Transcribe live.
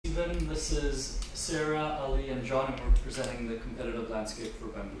London. This is Sarah, Ali, and John, and we're presenting the competitive landscape for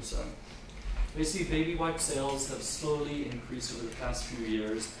Bambusa. Basically, baby wipe sales have slowly increased over the past few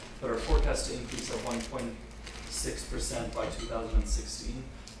years, but are forecast to increase at 1.6% by 2016.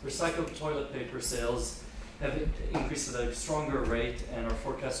 Recycled toilet paper sales have increased at a stronger rate and are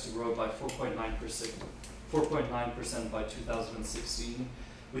forecast to grow by 4.9% by 2016,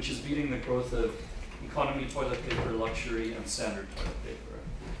 which is beating the growth of economy toilet paper, luxury, and standard toilet paper.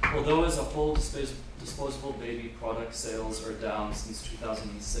 Although as a whole, disposable baby product sales are down since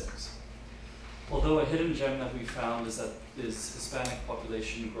 2006. Although a hidden gem that we found is Hispanic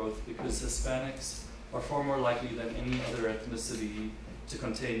population growth, because Hispanics are far more likely than any other ethnicity to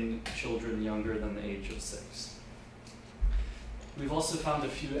contain children younger than the age of 6. We've also found a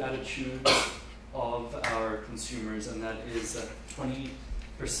few attitudes of our consumers, and that is that 20%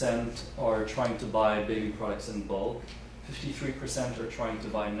 are trying to buy baby products in bulk, 53% are trying to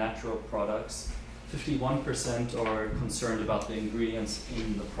buy natural products, 51% are concerned about the ingredients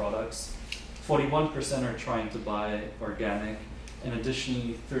in the products, 41% are trying to buy organic, and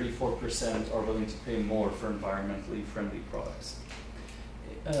additionally 34% are willing to pay more for environmentally friendly products.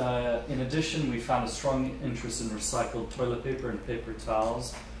 In addition, we found a strong interest in recycled toilet paper and paper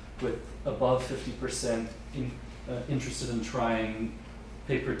towels, with above 50% interested in trying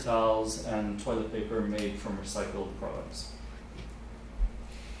paper towels and toilet paper made from recycled products.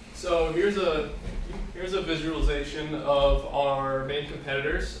 So here's a visualization of our main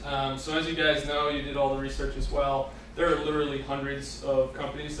competitors. So as you guys know, you did all the research as well. There are literally hundreds of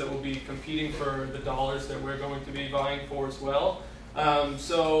companies that will be competing for the dollars that we're going to be vying for as well.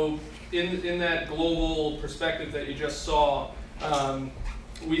 So in that global perspective that you just saw,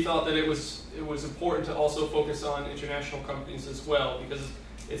 we thought that it was important to also focus on international companies as well, because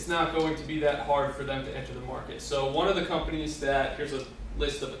it's not going to be that hard for them to enter the market. So one of the companies that, here's a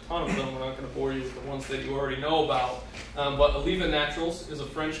list of a ton of them, I'm not going to bore you with the ones that you already know about, but Oliva Naturals is a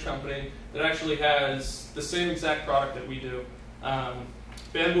French company that actually has the same exact product that we do.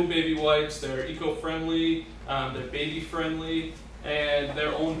 Bamboo baby wipes, they're eco-friendly, they're baby-friendly, and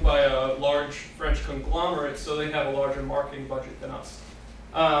they're owned by a large French conglomerate, so they have a larger marketing budget than us.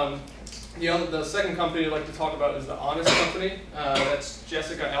 The second company I'd like to talk about is the Honest Company. That's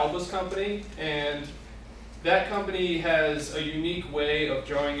Jessica Alba's company, and that company has a unique way of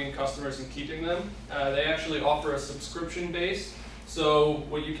drawing in customers and keeping them. They actually offer a subscription base. So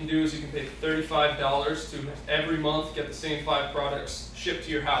what you can do is you can pay $35 to every month get the same 5 products shipped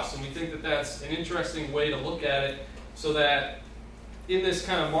to your house. And we think that that's an interesting way to look at it, so that in this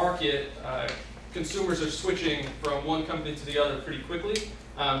kind of market, consumers are switching from one company to the other pretty quickly.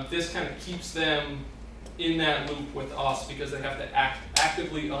 This kind of keeps them in that loop with us because they have to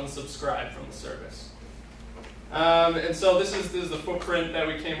actively unsubscribe from the service. And so this is the footprint that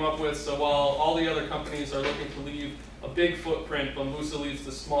we came up with. So while all the other companies are looking to leave a big footprint, Bambusa leaves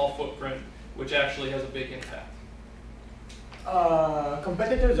the small footprint, which actually has a big impact.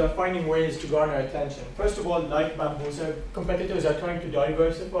 Competitors are finding ways to garner attention. First of all, like Bambusa, competitors are trying to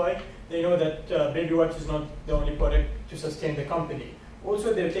diversify. They know that baby wipes is not the only product to sustain the company.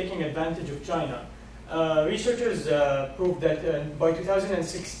 Also, they're taking advantage of China. Researchers proved that by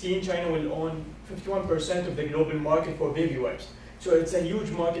 2016, China will own 51% of the global market for baby wipes. So it's a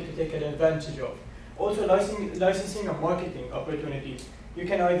huge market to take advantage of. Also, licensing and marketing opportunities. You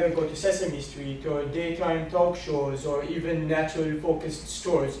can either go to Sesame Street or daytime talk shows or even natural-focused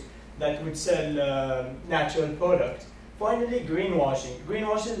stores that would sell natural products. Finally, greenwashing.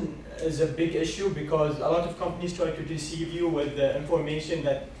 Greenwashing is a big issue because a lot of companies try to deceive you with the information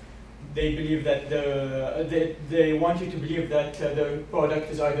that they believe that they want you to believe that the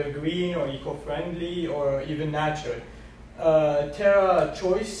product is either green or eco-friendly or even natural. Terra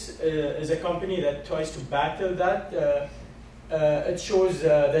Choice is a company that tries to battle that. It shows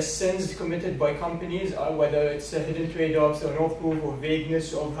the sins committed by companies, whether it's hidden trade-offs or no proof or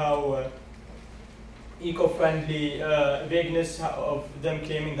vagueness of how eco-friendly, vagueness of them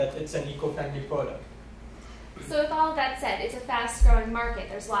claiming that it's an eco-friendly product. So with all of that said, it's a fast-growing market.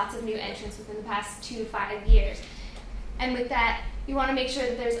 There's lots of new entrants within the past 2 to 5 years. And with that, you want to make sure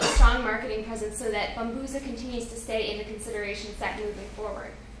that there's a strong marketing presence so that Bambusa continues to stay in the consideration set moving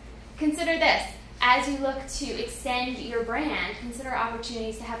forward. Consider this. As you look to extend your brand, consider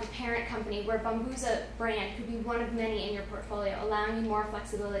opportunities to have a parent company where Bambusa brand could be one of many in your portfolio, allowing you more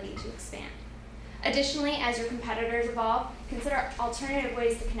flexibility to expand. Additionally, as your competitors evolve, consider alternative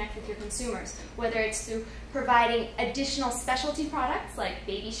ways to connect with your consumers, whether it's through providing additional specialty products like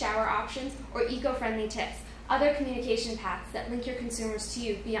baby shower options or eco-friendly tips, other communication paths that link your consumers to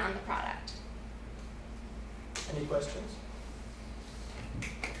you beyond the product. Any questions?